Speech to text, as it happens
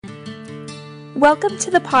Welcome to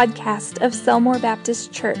the podcast of Selmore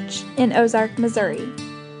Baptist Church in Ozark, Missouri.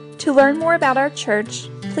 To learn more about our church,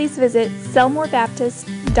 please visit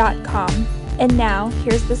selmorebaptist.com. And now,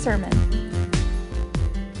 here's the sermon.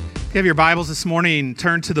 If you have your Bibles this morning,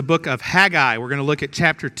 turn to the book of Haggai. We're going to look at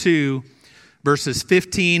chapter 2, verses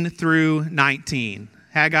 15 through 19.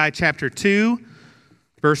 Haggai chapter 2,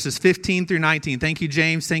 verses 15 through 19. Thank you,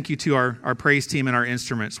 James. Thank you to our praise team and our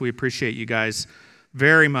instruments. We appreciate you guys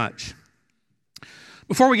very much.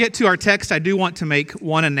 Before we get to our text, I do want to make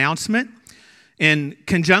one announcement. In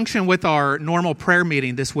conjunction with our normal prayer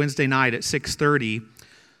meeting this Wednesday night at 6:30,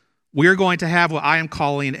 we're going to have what I am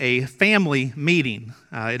calling a family meeting.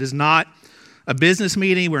 It is not a business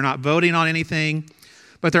meeting. We're not voting on anything.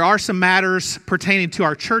 But there are some matters pertaining to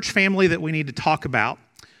our church family that we need to talk about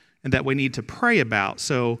and that we need to pray about.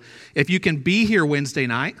 So if you can be here Wednesday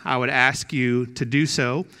night, I would ask you to do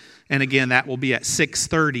so. And again, that will be at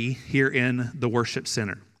 6:30 here in the worship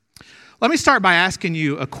center. Let me start by asking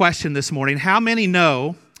you a question this morning. How many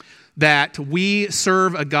know that we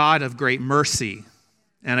serve a God of great mercy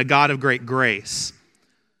and a God of great grace?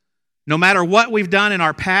 No matter what we've done in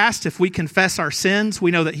our past, if we confess our sins, we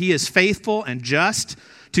know that He is faithful and just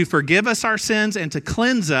to forgive us our sins and to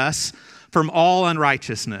cleanse us from all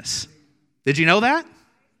unrighteousness. Did you know that?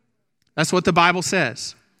 That's what the Bible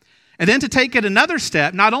says. And then to take it another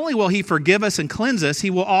step, not only will He forgive us and cleanse us, He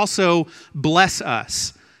will also bless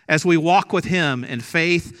us as we walk with Him in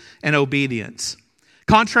faith and obedience.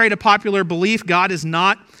 Contrary to popular belief, God is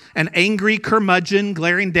not an angry curmudgeon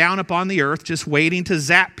glaring down upon the earth, just waiting to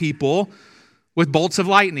zap people with bolts of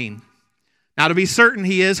lightning. Now, to be certain,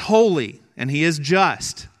 He is holy and He is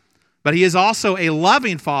just, but He is also a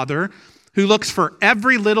loving Father who looks for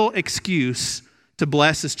every little excuse to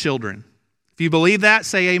bless His children. If you believe that,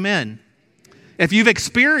 say amen. If you've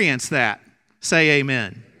experienced that, say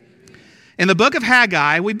amen. In the book of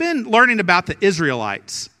Haggai, we've been learning about the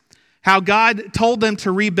Israelites, how God told them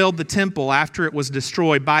to rebuild the temple after it was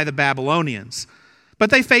destroyed by the Babylonians.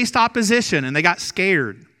 But they faced opposition and they got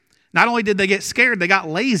scared. Not only did they get scared, they got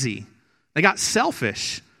lazy. They got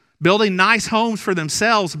selfish, building nice homes for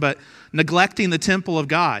themselves, but neglecting the temple of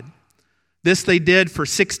God. This they did for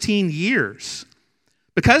 16 years.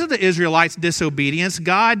 Because of the Israelites' disobedience,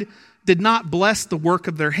 God did not bless the work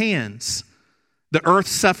of their hands. The earth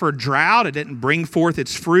suffered drought. It didn't bring forth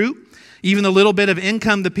its fruit. Even the little bit of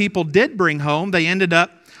income the people did bring home, they ended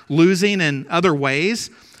up losing in other ways,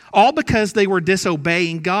 all because they were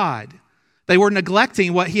disobeying God. They were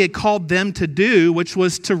neglecting what He had called them to do, which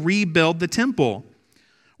was to rebuild the temple.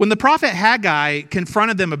 When the prophet Haggai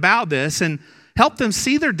confronted them about this and helped them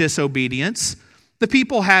see their disobedience, the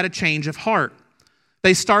people had a change of heart.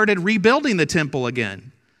 They started rebuilding the temple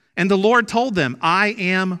again. And the Lord told them, I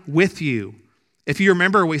am with you. If you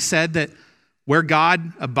remember, we said that that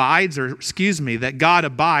God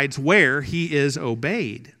abides where He is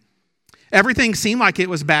obeyed. Everything seemed like it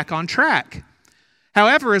was back on track.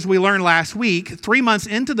 However, as we learned last week, 3 months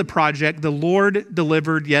into the project, the Lord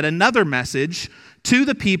delivered yet another message to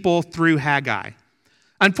the people through Haggai.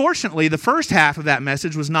 Unfortunately, the first half of that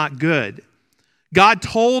message was not good. God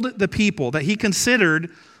told the people that He considered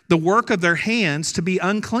the work of their hands to be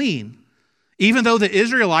unclean. Even though the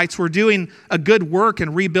Israelites were doing a good work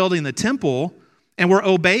in rebuilding the temple and were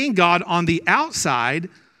obeying God on the outside,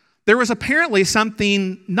 there was apparently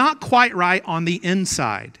something not quite right on the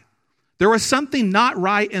inside. There was something not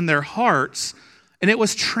right in their hearts, and it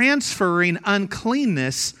was transferring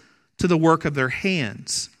uncleanness to the work of their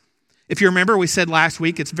hands. If you remember, we said last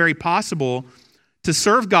week it's very possible to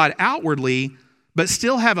serve God outwardly but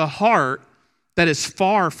still have a heart that is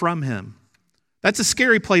far from Him. That's a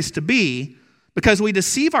scary place to be because we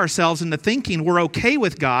deceive ourselves into thinking we're okay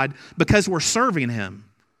with God because we're serving Him,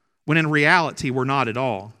 when in reality we're not at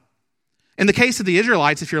all. In the case of the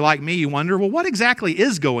Israelites, if you're like me, you wonder, well, what exactly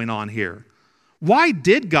is going on here? Why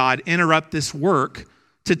did God interrupt this work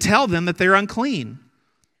to tell them that they're unclean?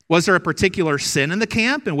 Was there a particular sin in the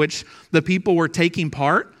camp in which the people were taking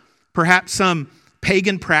part? Perhaps some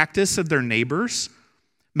pagan practice of their neighbors?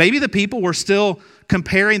 Maybe the people were still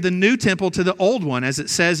comparing the new temple to the old one, as it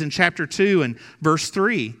says in chapter 2 and verse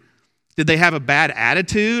 3. Did they have a bad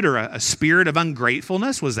attitude or a spirit of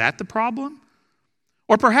ungratefulness? Was that the problem?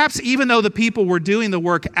 Or perhaps even though the people were doing the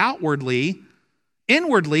work outwardly,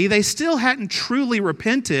 inwardly, they still hadn't truly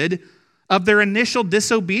repented of their initial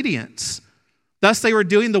disobedience. Thus, they were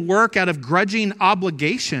doing the work out of grudging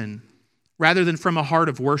obligation rather than from a heart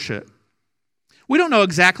of worship. We don't know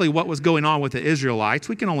exactly what was going on with the Israelites.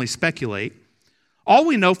 We can only speculate. All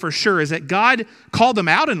we know for sure is that God called them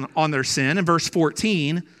out on their sin in verse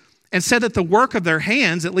 14 and said that the work of their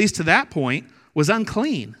hands, at least to that point, was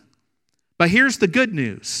unclean. But here's the good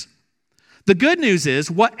news. The good news is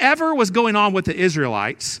whatever was going on with the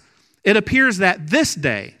Israelites, it appears that this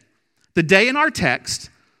day, the day in our text,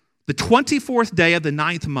 the 24th day of the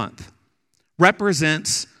 9th month,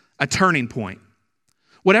 represents a turning point.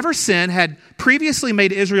 Whatever sin had previously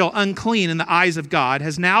made Israel unclean in the eyes of God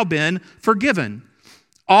has now been forgiven.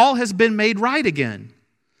 All has been made right again.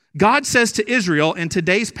 God says to Israel in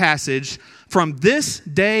today's passage, from this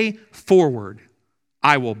day forward,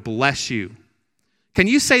 I will bless you. Can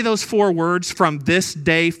you say those 4 words, from this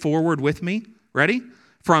day forward, with me? Ready?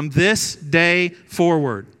 From this day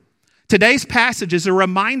forward. Today's passage is a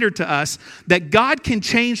reminder to us that God can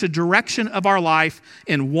change the direction of our life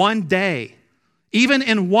in one day, even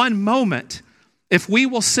in one moment, if we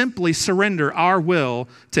will simply surrender our will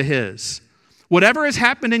to His. Whatever has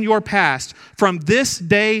happened in your past, from this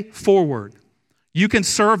day forward, you can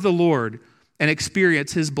serve the Lord and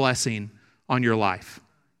experience His blessing on your life.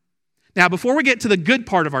 Now, before we get to the good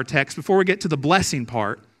part of our text, before we get to the blessing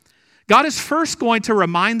part, God is first going to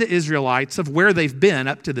remind the Israelites of where they've been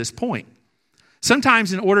up to this point.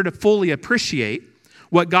 Sometimes in order to fully appreciate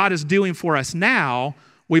what God is doing for us now,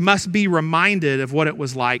 we must be reminded of what it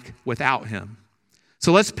was like without Him.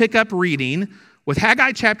 So let's pick up reading with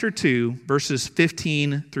Haggai chapter 2, verses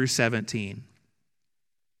 15 through 17.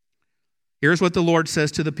 Here's what the Lord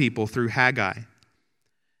says to the people through Haggai.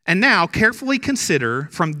 And now carefully consider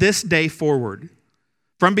from this day forward,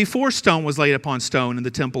 from before stone was laid upon stone in the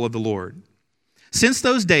temple of the Lord. Since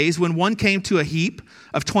those days when one came to a heap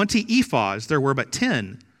of 20 ephahs, there were but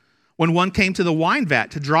 10. When one came to the wine vat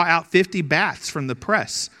to draw out 50 baths from the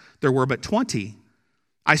press, there were but 20.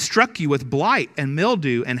 I struck you with blight and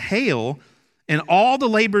mildew and hail and all the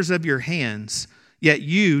labors of your hands, yet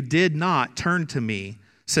you did not turn to me,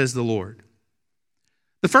 says the Lord.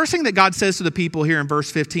 The first thing that God says to the people here in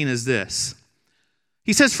verse 15 is this.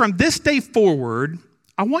 He says, from this day forward,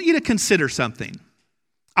 I want you to consider something.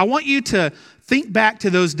 I want you to think back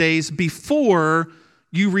to those days before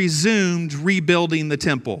you resumed rebuilding the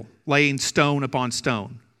temple, laying stone upon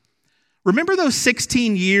stone. Remember those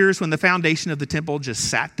 16 years when the foundation of the temple just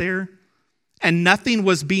sat there and nothing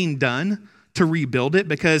was being done to rebuild it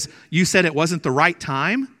because you said it wasn't the right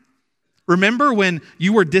time? Remember when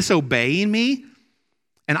you were disobeying me?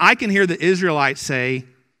 And I can hear the Israelites say,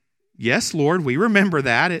 yes, Lord, we remember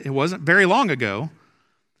that. It wasn't very long ago.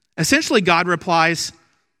 Essentially, God replies,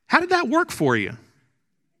 how did that work for you?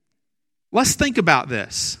 Let's think about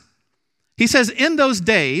this. He says, in those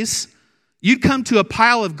days, you'd come to a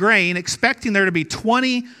pile of grain expecting there to be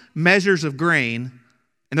 20 measures of grain,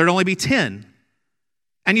 and there'd only be 10.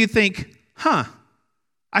 And you'd think,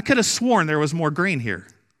 I could have sworn there was more grain here.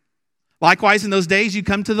 Likewise, in those days, you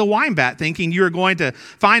come to the wine vat thinking you were going to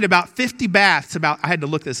find about 50 baths. I had to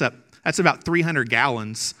look this up. That's about 300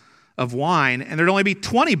 gallons of wine, and there'd only be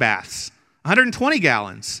 20 baths, 120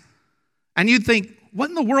 gallons. And you'd think, what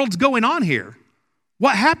in the world's going on here?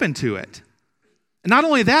 What happened to it? And not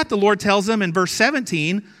only that, the Lord tells them in verse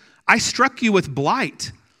 17, I struck you with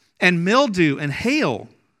blight and mildew and hail,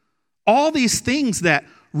 all these things that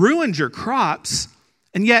ruined your crops.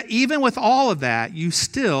 And yet, even with all of that, you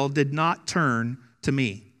still did not turn to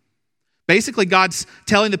me. Basically, God's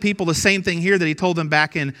telling the people the same thing here that He told them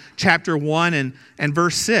back in chapter 1 and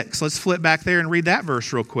verse 6. Let's flip back there and read that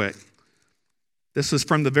verse real quick. This was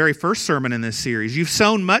from the very first sermon in this series. You've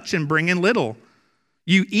sown much and bring in little.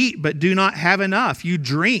 You eat, but do not have enough. You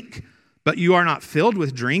drink, but you are not filled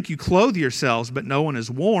with drink. You clothe yourselves, but no one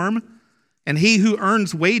is warm. And he who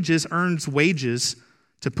earns wages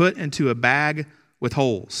to put into a bag with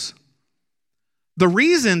holes. The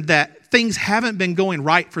reason that things haven't been going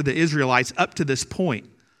right for the Israelites up to this point,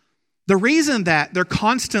 the reason that they're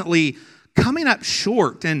constantly coming up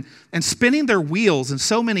short and spinning their wheels in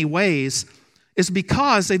so many ways is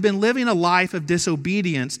because they've been living a life of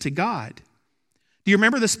disobedience to God. Do you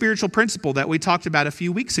remember the spiritual principle that we talked about a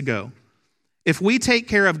few weeks ago? If we take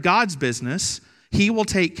care of God's business, He will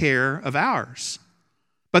take care of ours.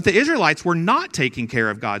 But the Israelites were not taking care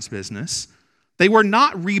of God's business. They were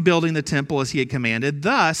not rebuilding the temple as He had commanded.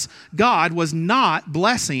 Thus, God was not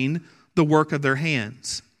blessing the work of their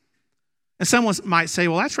hands. And someone might say,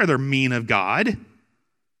 well, that's rather mean of God.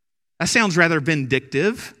 That sounds rather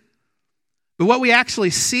vindictive. But what we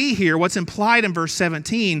actually see here, what's implied in verse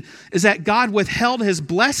 17, is that God withheld His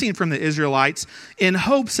blessing from the Israelites in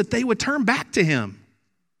hopes that they would turn back to Him,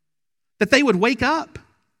 that they would wake up,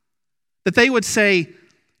 that they would say,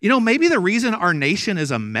 maybe the reason our nation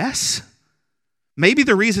is a mess, maybe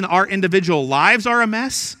the reason our individual lives are a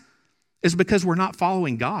mess is because we're not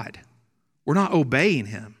following God. We're not obeying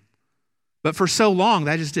Him. But for so long,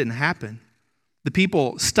 that just didn't happen. The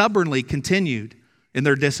people stubbornly continued in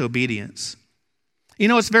their disobedience. You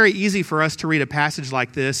know, it's very easy for us to read a passage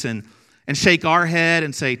like this and shake our head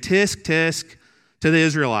and say, tisk, tisk, to the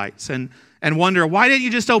Israelites, and wonder, why didn't you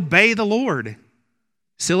just obey the Lord?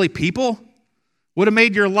 Silly people. Would have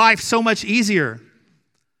made your life so much easier.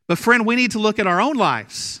 But friend, we need to look at our own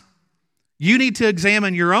lives. You need to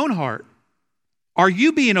examine your own heart. Are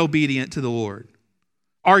you being obedient to the Lord?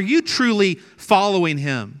 Are you truly following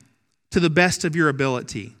Him to the best of your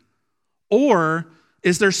ability? Or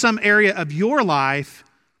is there some area of your life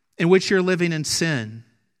in which you're living in sin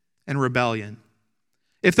and rebellion?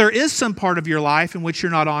 If there is some part of your life in which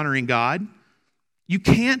you're not honoring God, you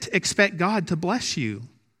can't expect God to bless you.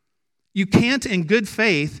 You can't, in good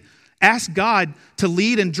faith, ask God to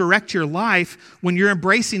lead and direct your life when you're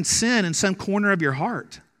embracing sin in some corner of your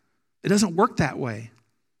heart. It doesn't work that way.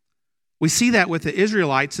 We see that with the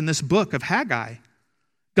Israelites in this book of Haggai.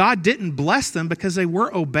 God didn't bless them because they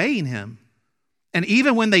were obeying Him. And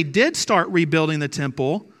even when they did start rebuilding the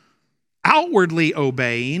temple, outwardly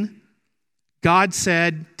obeying, God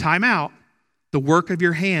said, time out, the work of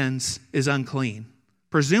your hands is unclean.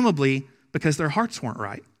 Presumably because their hearts weren't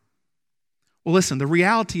right. Well, listen, the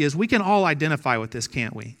reality is we can all identify with this,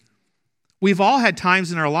 can't we? We've all had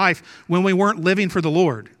times in our life when we weren't living for the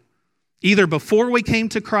Lord, either before we came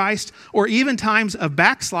to Christ or even times of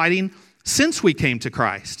backsliding since we came to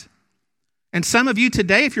Christ. And some of you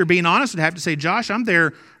today, if you're being honest, would have to say, Josh, I'm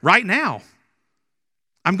there right now.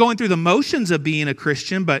 I'm going through the motions of being a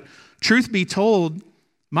Christian, but truth be told,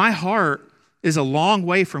 my heart is a long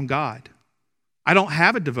way from God. I don't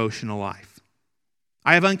have a devotional life.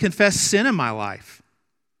 I have unconfessed sin in my life.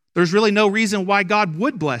 There's really no reason why God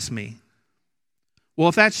would bless me. Well,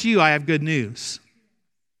 if that's you, I have good news.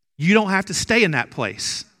 You don't have to stay in that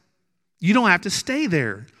place. You don't have to stay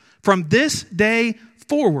there. From this day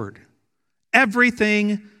forward,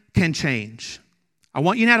 everything can change. I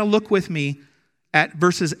want you now to look with me at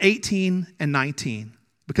verses 18 and 19,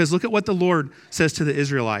 because look at what the Lord says to the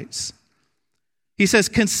Israelites. He says,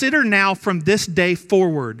 consider now from this day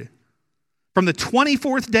forward, from the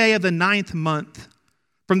 24th day of the 9th month,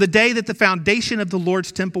 from the day that the foundation of the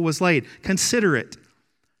Lord's temple was laid, consider it.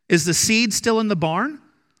 Is the seed still in the barn?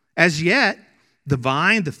 As yet, the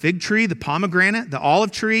vine, the fig tree, the pomegranate, the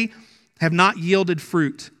olive tree have not yielded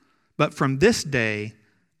fruit. But from this day,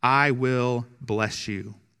 I will bless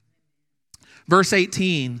you. Verse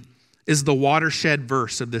 18 is the watershed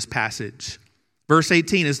verse of this passage. Verse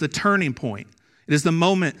 18 is the turning point. It is the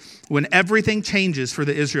moment when everything changes for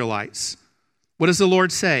the Israelites. What does the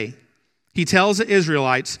Lord say? He tells the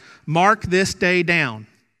Israelites, mark this day down.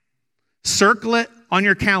 Circle it on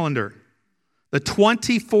your calendar. The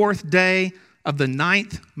 24th day of the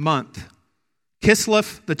 9th month.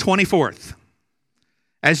 Kislev the 24th.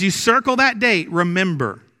 As you circle that date,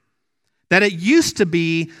 remember that it used to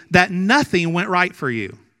be that nothing went right for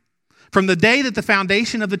you. From the day that the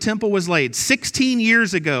foundation of the temple was laid, 16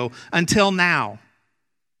 years ago until now,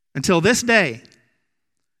 until this day,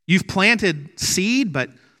 you've planted seed, but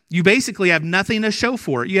you basically have nothing to show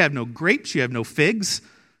for it. You have no grapes, you have no figs,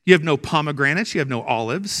 you have no pomegranates, you have no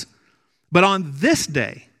olives. But on this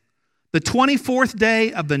day, the 24th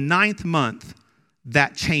day of the 9th month,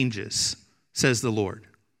 that changes, says the Lord.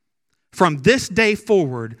 From this day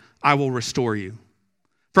forward, I will restore you.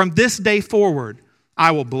 From this day forward,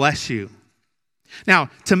 I will bless you. Now,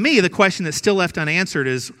 to me, the question that's still left unanswered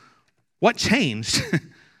is, what changed?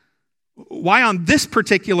 Why on this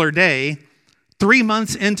particular day, 3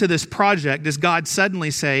 months into this project, does God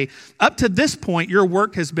suddenly say, up to this point, your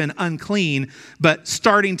work has been unclean, but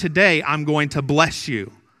starting today, I'm going to bless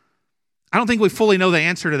you? I don't think we fully know the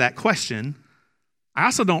answer to that question. I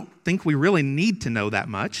also don't think we really need to know that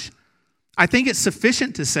much. I think it's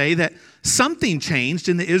sufficient to say that something changed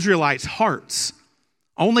in the Israelites' hearts.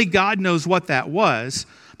 Only God knows what that was,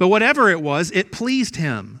 but whatever it was, it pleased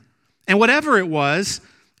Him. And whatever it was,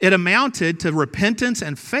 it amounted to repentance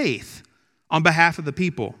and faith on behalf of the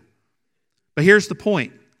people. But here's the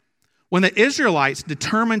point. When the Israelites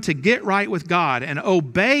determined to get right with God and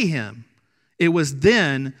obey Him, it was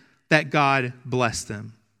then that God blessed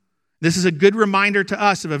them. This is a good reminder to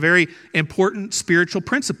us of a very important spiritual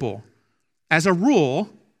principle. As a rule,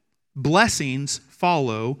 blessings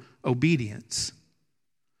follow obedience.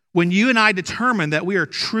 When you and I determine that we are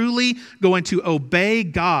truly going to obey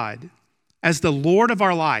God as the Lord of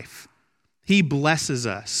our life, He blesses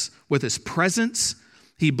us with His presence.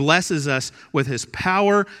 He blesses us with His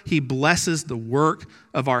power. He blesses the work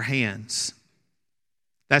of our hands.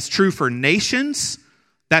 That's true for nations.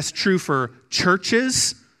 That's true for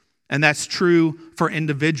churches. And that's true for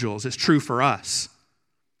individuals. It's true for us.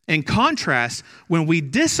 In contrast, when we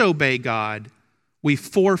disobey God, we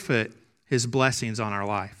forfeit his blessings on our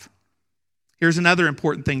life. Here's another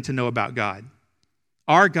important thing to know about God.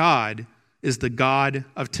 Our God is the God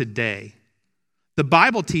of today. The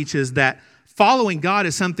Bible teaches that following God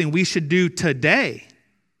is something we should do today,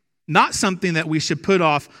 not something that we should put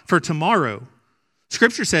off for tomorrow.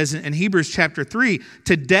 Scripture says in Hebrews chapter 3,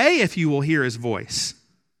 today if you will hear his voice,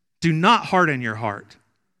 do not harden your heart.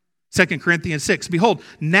 2 Corinthians 6, behold,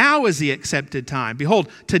 now is the accepted time. Behold,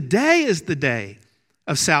 today is the day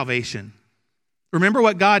of salvation. Remember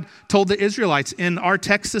what God told the Israelites in our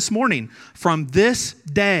text this morning. From this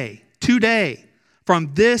day, today,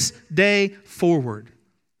 from this day forward,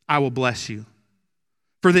 I will bless you.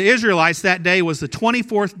 For the Israelites, that day was the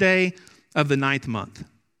 24th day of the 9th month.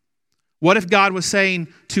 What if God was saying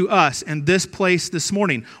to us in this place this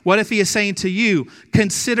morning? What if he is saying to you,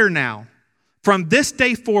 consider now, from this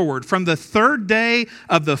day forward, from the 3rd day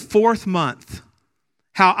of the 4th month,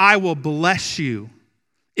 how I will bless you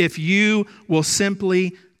if you will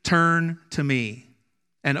simply turn to me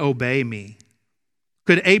and obey me.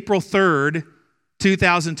 Could April 3rd,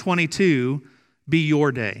 2022 be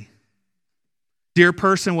your day? Dear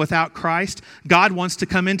person without Christ, God wants to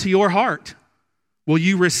come into your heart. Will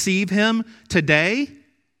you receive him today?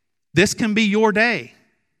 This can be your day.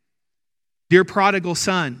 Dear prodigal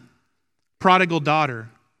son, prodigal daughter,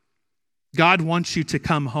 God wants you to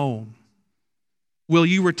come home. Will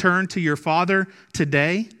you return to your father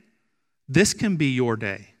today? This can be your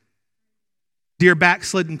day. Dear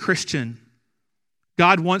backslidden Christian,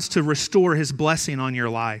 God wants to restore his blessing on your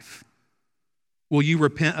life. Will you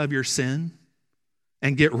repent of your sin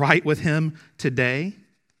and get right with him today?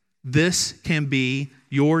 This can be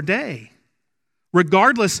your day.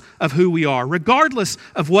 Regardless of who we are, regardless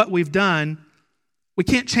of what we've done, we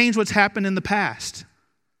can't change what's happened in the past,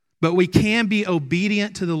 but we can be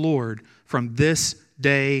obedient to the Lord from this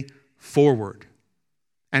day forward.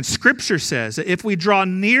 And Scripture says that if we draw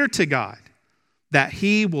near to God, that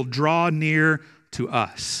he will draw near to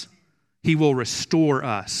us. He will restore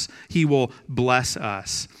us. He will bless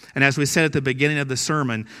us. And as we said at the beginning of the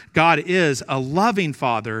sermon, God is a loving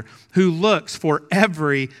Father who looks for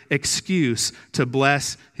every excuse to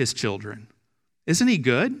bless his children. Isn't he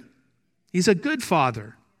good? He's a good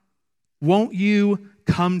Father. Won't you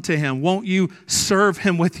come to him? Won't you serve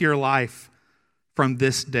him with your life from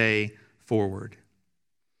this day forward?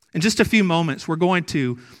 In just a few moments, we're going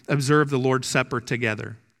to observe the Lord's Supper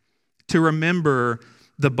together to remember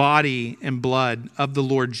the body and blood of the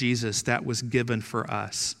Lord Jesus that was given for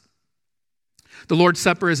us. The Lord's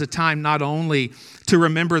Supper is a time not only to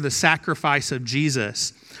remember the sacrifice of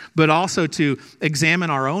Jesus, but also to examine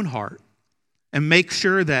our own heart and make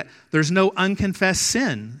sure that there's no unconfessed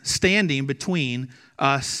sin standing between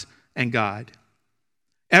us and God.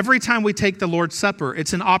 Every time we take the Lord's Supper,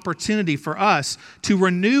 it's an opportunity for us to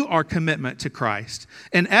renew our commitment to Christ.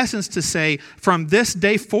 In essence, to say, from this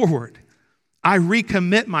day forward, I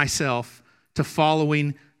recommit myself to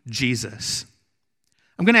following Jesus.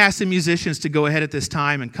 I'm going to ask the musicians to go ahead at this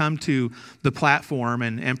time and come to the platform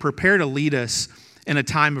and prepare to lead us in a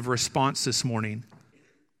time of response this morning.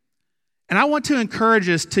 And I want to encourage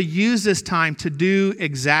us to use this time to do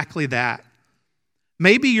exactly that.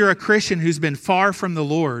 Maybe you're a Christian who's been far from the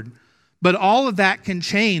Lord, but all of that can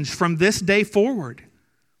change from this day forward.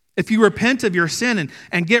 If you repent of your sin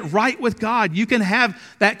and get right with God, you can have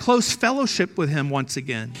that close fellowship with him once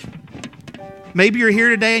again. Maybe you're here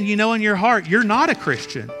today and you know in your heart you're not a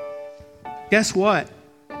Christian. Guess what?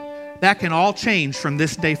 That can all change from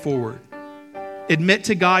this day forward. Admit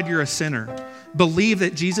to God you're a sinner. Believe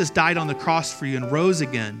that Jesus died on the cross for you and rose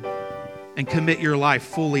again, and commit your life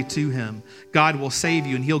fully to him. God will save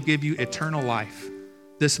you and he'll give you eternal life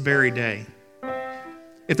this very day.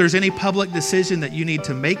 If there's any public decision that you need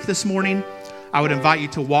to make this morning, I would invite you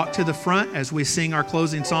to walk to the front as we sing our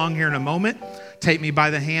closing song here in a moment. Take me by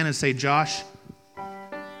the hand and say, Josh,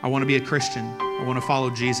 I want to be a Christian. I want to follow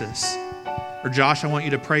Jesus. Or Josh, I want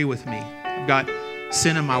you to pray with me. I've got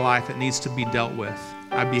sin in my life that needs to be dealt with.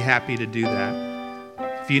 I'd be happy to do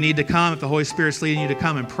that. If you need to come, if the Holy Spirit's leading you to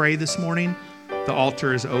come and pray this morning, the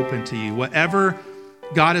altar is open to you. Whatever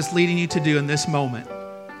God is leading you to do in this moment,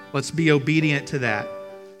 let's be obedient to that.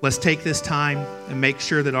 Let's take this time and make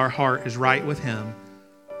sure that our heart is right with him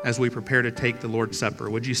as we prepare to take the Lord's Supper.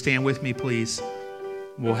 Would you stand with me, please?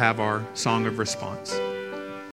 We'll have our song of response.